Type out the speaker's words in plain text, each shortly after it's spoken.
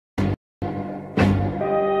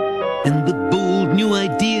And the bold new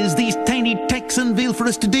ideas these tiny techs unveil for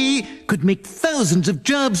us today could make thousands of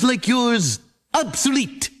jobs like yours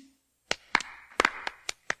obsolete.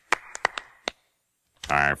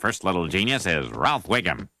 Our first little genius is Ralph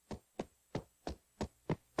Wiggum.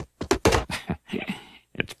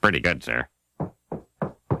 It's pretty good, sir.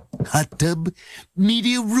 Hot tub?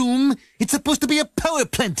 Media room? It's supposed to be a power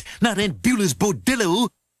plant, not Aunt Beulah's bordello.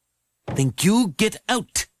 Thank you. Get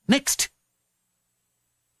out. Next.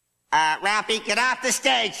 Ralphie, get off the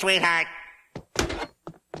stage, sweetheart.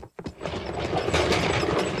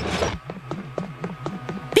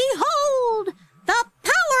 Behold, the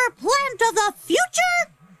power plant of the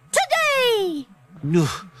future today! No,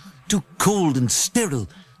 too cold and sterile.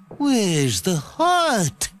 Where's the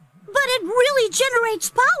heart? But it really generates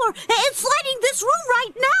power. It's lighting this room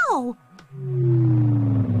right now.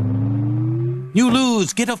 You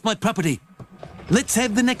lose. Get off my property. Let's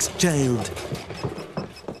have the next child.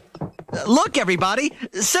 Look, everybody!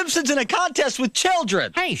 Simpsons in a contest with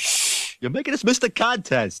children! Hey, shh! You're making us miss the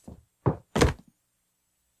contest.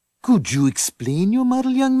 Could you explain your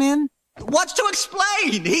model, young man? What's to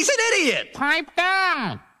explain? He's an idiot! Pipe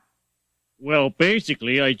down! Well,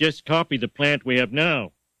 basically, I just copied the plant we have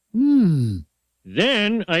now.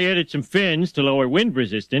 Then I added some fins to lower wind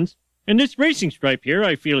resistance, and this racing stripe here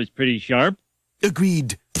I feel is pretty sharp.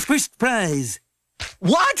 Agreed. First prize.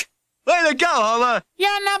 What? Way to go, Homer!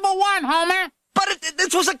 You're number one, Homer! But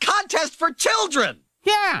this was a contest for children!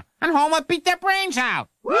 Yeah, and Homer beat their brains out.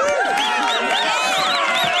 I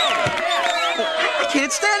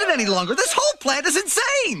can't stand it any longer. This whole plant is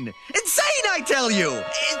insane! Insane, I tell you!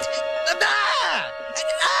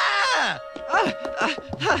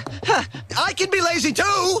 I can be lazy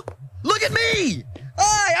too! Look at me!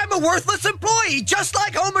 I'm a worthless employee, just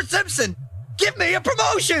like Homer Simpson! Give me a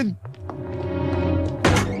promotion!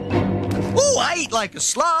 Ooh, I eat like a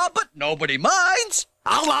slob, but nobody minds!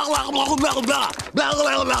 I'm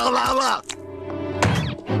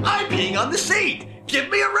peeing on the seat! Give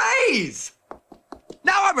me a raise!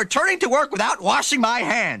 Now I'm returning to work without washing my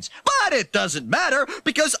hands. But it doesn't matter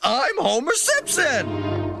because I'm Homer Simpson.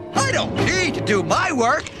 I don't need to do my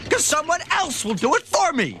work because someone else will do it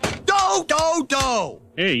for me. Do.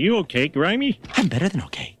 Hey, you okay, Grimy? I'm better than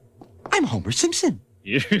okay. I'm Homer Simpson.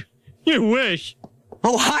 You wish.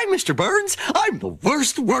 Oh, hi, Mr. Burns. I'm the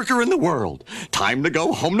worst worker in the world. Time to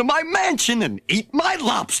go home to my mansion and eat my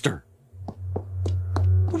lobster.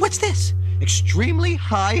 What's this? Extremely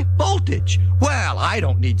high voltage. Well, I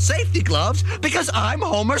don't need safety gloves because I'm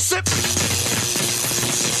Homer Simpson.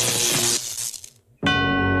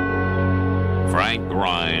 Frank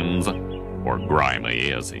Grimes, or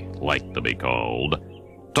Grimy as he liked to be called,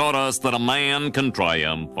 taught us that a man can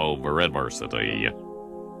triumph over adversity.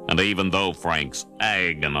 And even though Frank's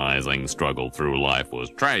agonizing struggle through life was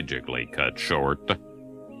tragically cut short,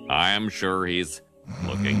 I am sure he's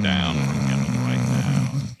looking down from heaven right now.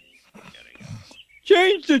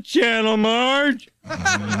 Change the channel, Marge!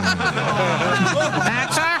 That's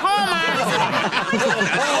our Homer!